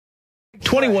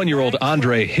21-year-old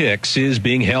Andre Hicks is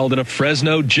being held in a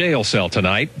Fresno jail cell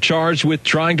tonight, charged with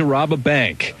trying to rob a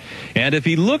bank. And if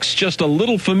he looks just a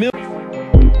little familiar...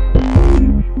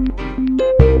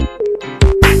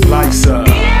 Lights up,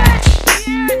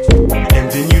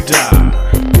 and then you die.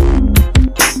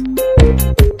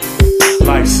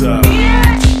 Lights up,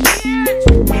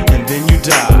 and then you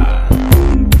die.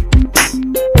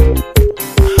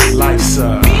 Lights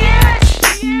up,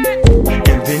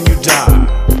 and then you die.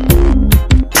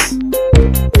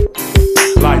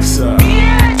 Lights up,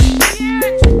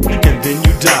 and then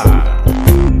you die.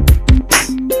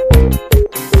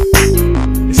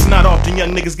 It's not often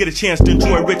young niggas get a chance to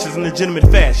enjoy riches in legitimate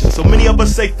fashion. So many of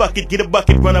us say fuck it, get a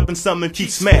bucket, run up in something and keep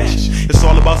smashing. It's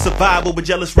all about survival, but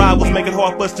jealous rivals make it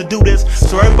hard for us to do this.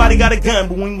 So everybody got a gun,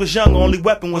 but when we was young, our only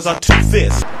weapon was our two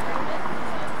fists.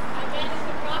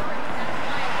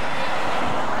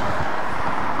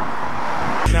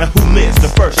 Now who missed the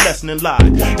first lesson in life?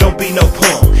 Don't be no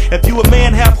punk. If you a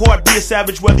man, have heart, be a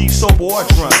savage, whether you sober or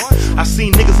drunk. I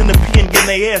seen niggas in the pen getting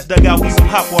their ass dug out with some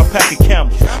hop or a pack of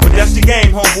Camels. But that's the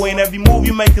game, homeboy, and every move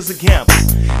you make is a gamble.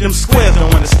 Them squares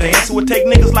don't understand, so it take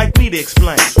niggas like me to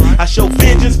explain. I show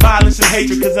vengeance, violence, and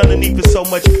hatred, cause underneath is so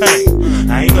much pain.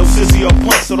 I ain't no sissy or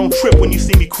punk, so don't trip when you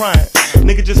see me crying.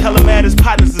 Nigga just hella mad his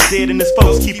partners is dead and his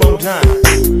folks keep on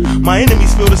dying. My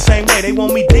enemies feel the same way, they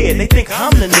want me dead. They think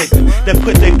I'm the nigga that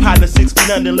put their partner 6 feet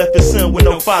under and left his son with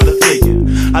no father figure.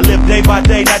 I live day by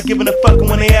day, not giving a fuck, and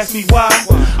when they ask me why,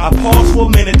 I pause for a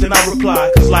minute, then I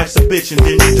reply, cause life's a bitch and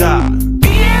then you die.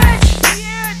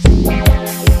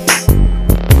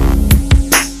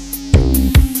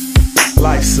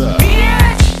 Life's up,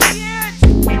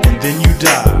 and then you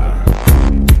die.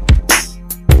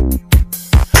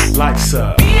 Life's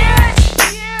up,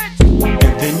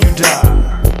 and then you die.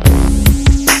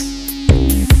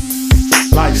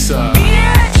 Life's up,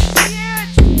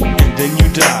 and then you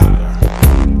die.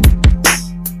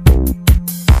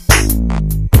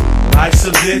 Life's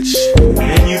a bitch,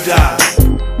 and you die.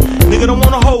 Nigga don't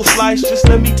want a whole slice, just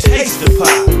let me taste the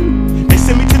pie. They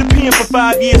sent me to the pen for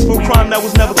 5 years for a crime that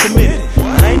was never committed.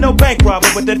 I ain't no bank robber,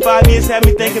 but that 5 years had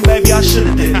me thinking maybe I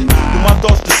should've did it. Do my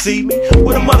thoughts deceive me?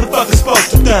 What a motherfucker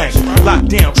supposed to think? Locked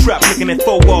down, trapped, looking at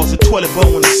 4 walls, a toilet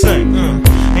bowl in the sink.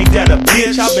 Ain't that a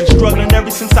bitch? I've been struggling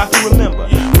ever since I can remember.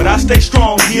 But I stay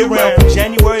strong year round from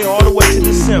January all the way to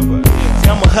December. See,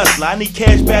 I'm a hustler, I need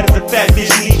cash bad as a fat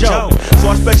bitch need jogging. So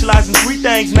I specialize in 3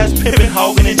 things, and that's pimping,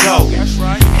 hogging, and jogging.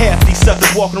 Half these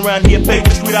suckers walking around here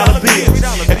faking $3 bills.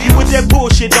 If you with that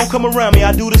bullshit, don't come around me.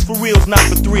 I do this for reals, not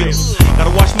for thrills.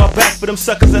 Gotta watch my back for them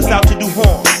suckers that's out to do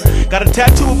harm. Got a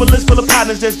tattoo of a list full of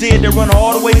partners that's dead that run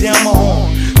all the way down my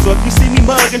arm. So if you see me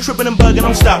mugging, tripping and bugging,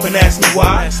 don't stop and ask me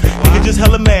why. Nigga just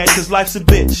hella mad cause life's a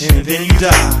bitch, and then you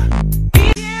die.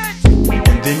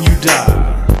 And then you die.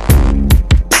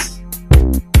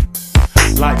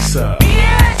 Life's up,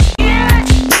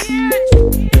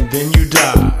 and then you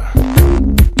die.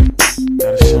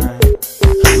 Gotta shine.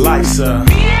 Life's up,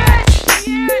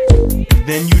 and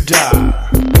then you die.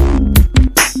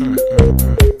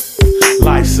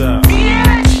 Life's up,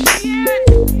 and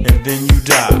then you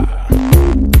die.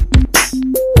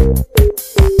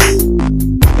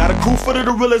 Got a crew full of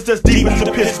the realest that's deep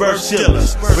into Pittsburgh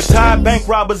Steelers. Retired bank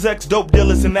robbers, ex-dope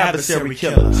dealers, and adversary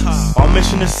killers. Our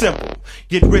mission is simple.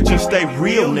 Get rich and stay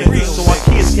real niggas, so our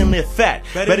kids can live fat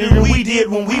better than we did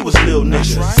when we was little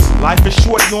niggas. Life is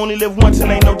short, you only live once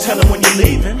and ain't no telling when you're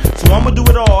leaving. So I'ma do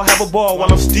it all, have a ball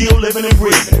while I'm still living and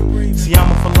breathing. See,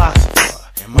 I'm a philosopher,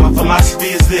 and my philosophy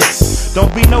is this: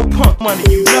 don't be no punk money,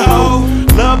 you know.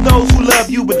 Love those who love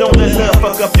you, but don't let love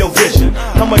fuck up your vision.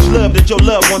 How much love did your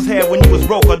loved ones have when you was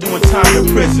broke or doing time in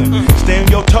prison? Stay on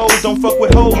your toes, don't fuck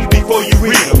with hoes before you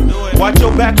read them. Watch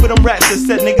your back for them rats that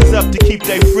set niggas up to keep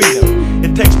their freedom.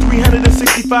 It takes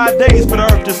 365 days for the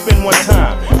earth to spin one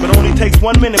time, but only takes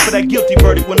 1 minute for that guilty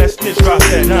verdict when that snitch drops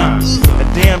that dime. A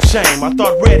damn shame, I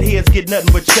thought redheads get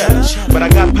nothing but cheddar, but I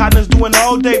got partners doing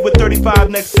all day with 35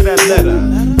 next to that letter.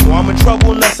 So I'm in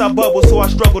trouble unless I bubble, so I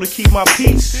struggle to keep my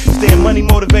peace. Staying money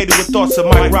motivated with thoughts of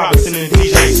Mike Robinson and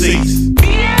DJ Cease.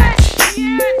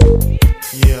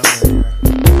 Yeah, man.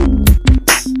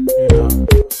 You know,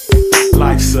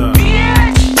 life's up,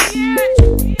 and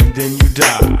then you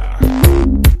die.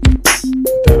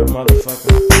 That a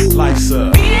motherfucker. Life's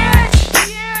up,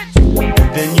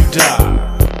 and then you die.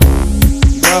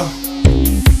 Yo,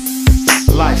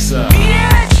 life's up,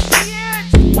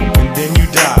 and then you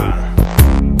die.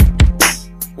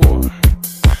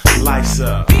 Life's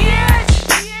up, then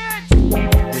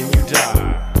you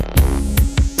die.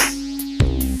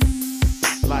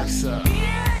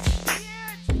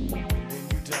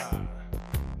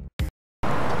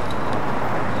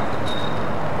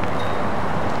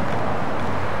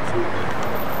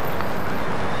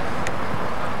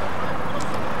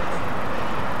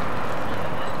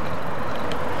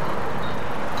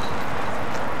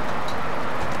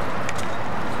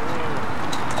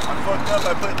 fucked up.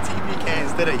 I put TBK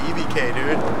instead of EBK,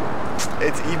 dude.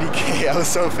 It's EBK. I was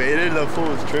so faded. The fool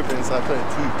was tripping, so I put a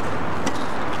T.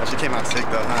 That shit came out sick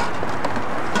though, huh?